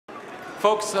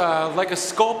Folks, like a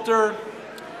sculptor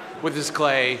with his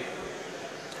clay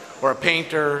or a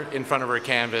painter in front of her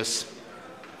canvas,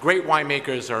 great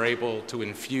winemakers are able to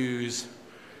infuse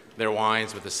their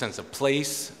wines with a sense of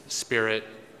place, spirit,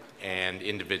 and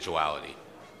individuality.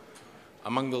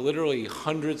 Among the literally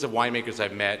hundreds of winemakers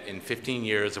I've met in 15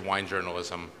 years of wine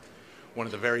journalism, one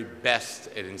of the very best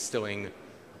at instilling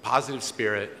positive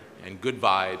spirit and good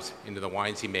vibes into the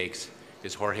wines he makes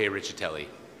is Jorge Reccitelli,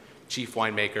 chief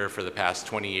winemaker for the past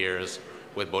 20 years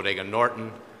with Bodega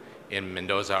Norton in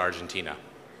Mendoza, Argentina.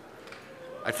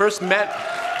 I first met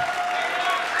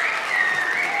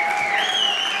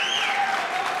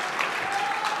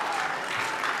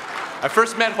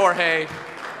Jorge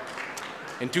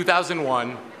in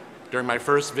 2001 during my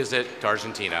first visit to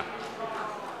Argentina.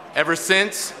 Ever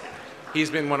since,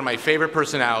 he's been one of my favorite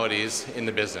personalities in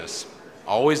the business,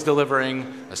 always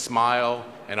delivering a smile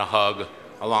and a hug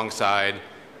alongside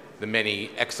the many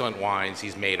excellent wines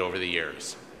he's made over the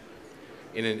years.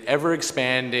 In an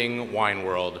ever-expanding wine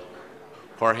world,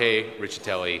 Jorge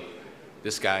Reccitelli,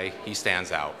 this guy, he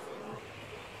stands out.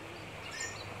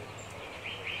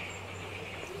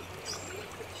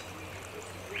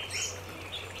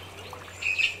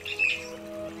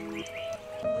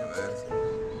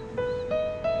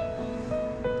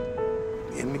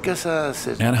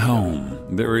 At home,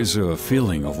 there is a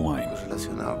feeling of wine.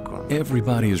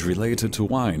 Everybody is related to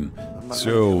wine,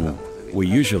 so we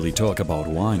usually talk about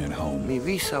wine at home.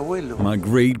 My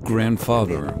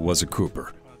great-grandfather was a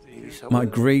cooper. My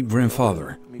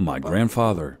great-grandfather, my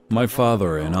grandfather, my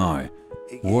father and I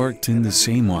worked in the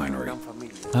same winery.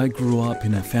 I grew up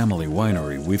in a family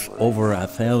winery with over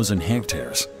 1,000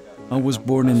 hectares. I was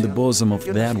born in the bosom of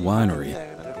that winery,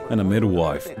 and a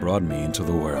midwife brought me into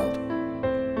the world.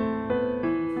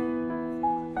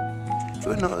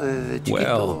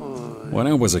 Well, when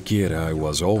I was a kid, I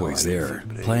was always there,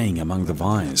 playing among the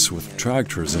vines with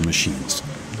tractors and machines.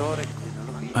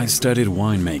 I studied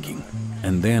winemaking,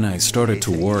 and then I started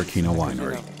to work in a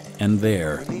winery. And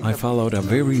there, I followed a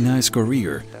very nice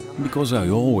career, because I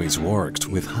always worked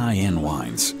with high-end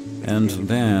wines. And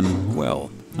then,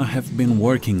 well, I have been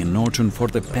working in Norton for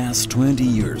the past 20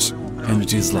 years, and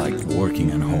it is like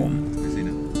working at home.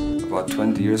 About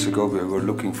 20 years ago, we were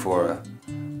looking for a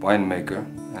winemaker,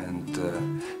 and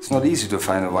it's not easy to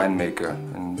find a winemaker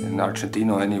in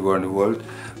Argentina or anywhere in the world,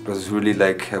 because it's really,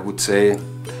 like I would say,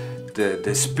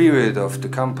 the spirit of the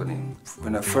company.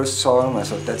 When I first saw him, I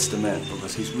thought that's the man,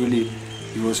 because he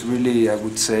was really, I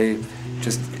would say,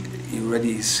 just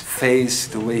already his face,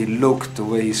 the way he looked, the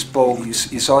way he spoke, you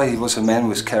saw he was a man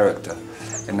with character.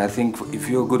 And I think if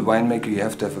you're a good winemaker, you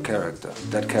have to have a character.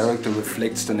 That character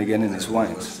reflects then again in his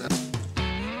wines.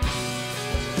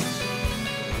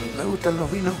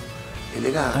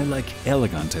 I like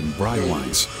elegant and bright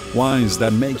wines, wines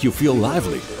that make you feel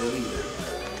lively.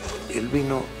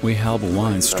 We help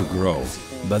wines to grow,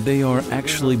 but they are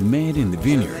actually made in the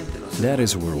vineyard. That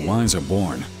is where wines are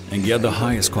born and get the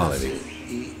highest quality.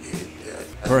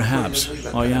 Perhaps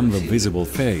I am the visible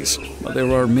face, but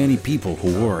there are many people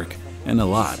who work, and a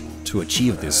lot, to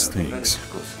achieve these things.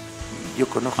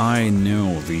 I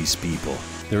know these people,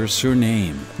 their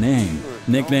surname, name,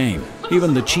 nickname,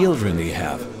 even the children they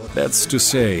have. That's to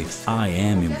say, I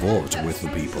am involved with the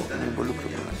people.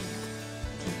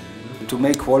 To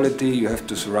make quality, you have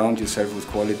to surround yourself with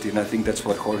quality, and I think that's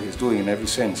what Jorge is doing in every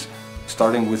sense.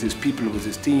 Starting with his people, with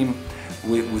his team,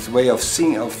 with way of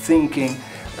thinking,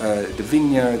 the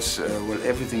vineyards, well,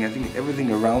 everything. I think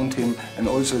everything around him, and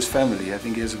also his family. I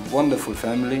think he has a wonderful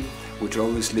family, which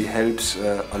obviously helps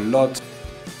a lot.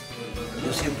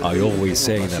 I always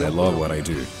say that I love what I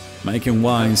do. Making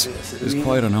wines is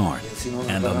quite an art,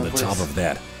 and on the top of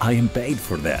that, I am paid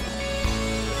for that.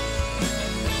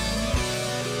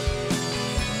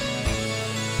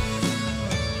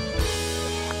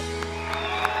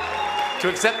 To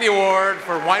accept the award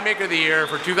for Winemaker of the Year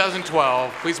for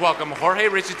 2012, please welcome Jorge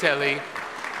Reccitelli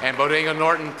and Bodega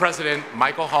Norton President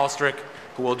Michael Hallstrick,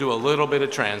 who will do a little bit of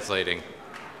translating.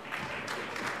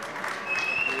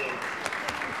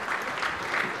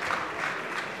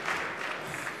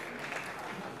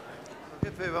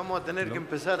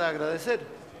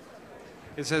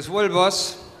 It says, well,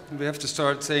 boss, we have to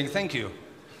start saying thank you.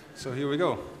 So here we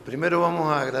go. Primero vamos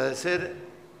a agradecer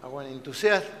a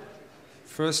Enthusiast.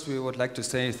 First, we would like to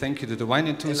say thank you to the Wine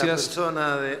Enthusiast, en la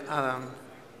persona de Adam.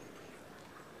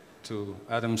 To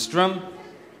Adam Strum,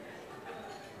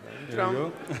 there we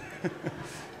go.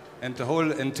 And the whole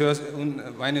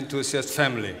Wine Enthusiast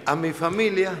family. A mi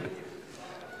familia.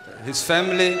 His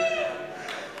family.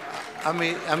 A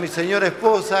mi señora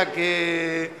esposa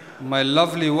que my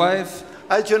lovely wife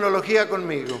ha hecho enología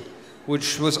conmigo.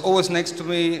 which was always next to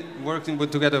me, working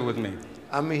together with me.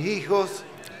 a mis hijos.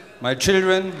 My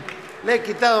children Le he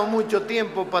quitado mucho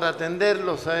tiempo para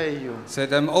atenderlos a ellos,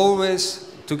 said I'm always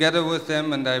together with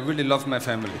them and I really love my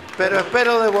family. pero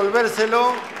espero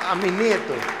devolvérselo a mis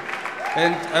nietos.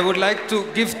 And I would like to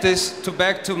give this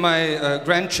back to my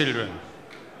grandchildren.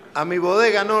 A mi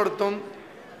bodega Norton,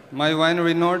 My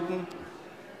winery Norton,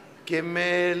 que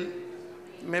me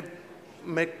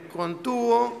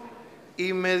contuvo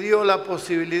y me dio la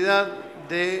posibilidad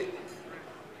de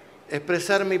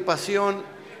expresar mi pasión,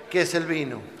 que es el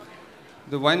vino.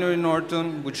 the winery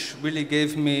Norton, which really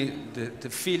gave me the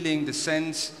feeling, the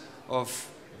sense of,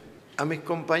 A mis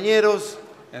compañeros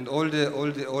and all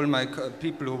my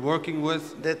people who are working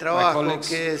with, de my trabajo, colleagues.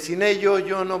 que sin ellos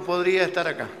yo no podría estar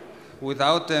acá.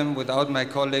 Without them, without my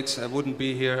colleagues, I wouldn't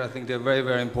be here. I think they're very,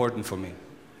 very important for me.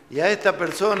 Y a esta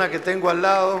persona que tengo al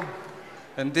lado,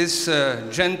 And this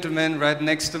gentleman right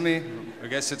next to me, I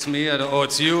guess it's me,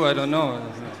 it's you, I don't know,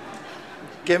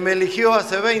 que me eligió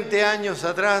hace 20 años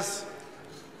atrás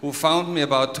who found me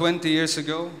about 20 years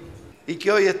ago, y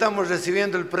que hoy estamos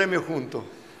recibiendo el premio juntos.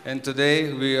 and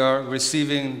today we are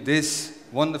receiving this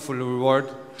wonderful reward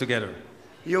together.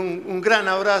 Y un gran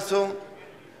abrazo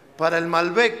para el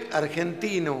Malbec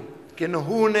argentino que nos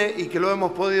une y que lo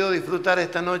hemos podido disfrutar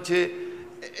esta noche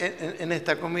en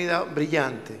esta comida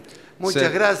brillante.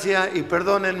 Muchas Sí. gracias y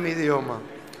perdonen mi idioma.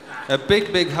 A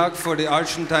big, big hug for the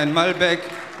Argentine Malbec,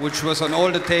 which was on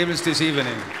all the tables this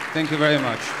evening. Thank you very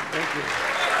much. Thank you.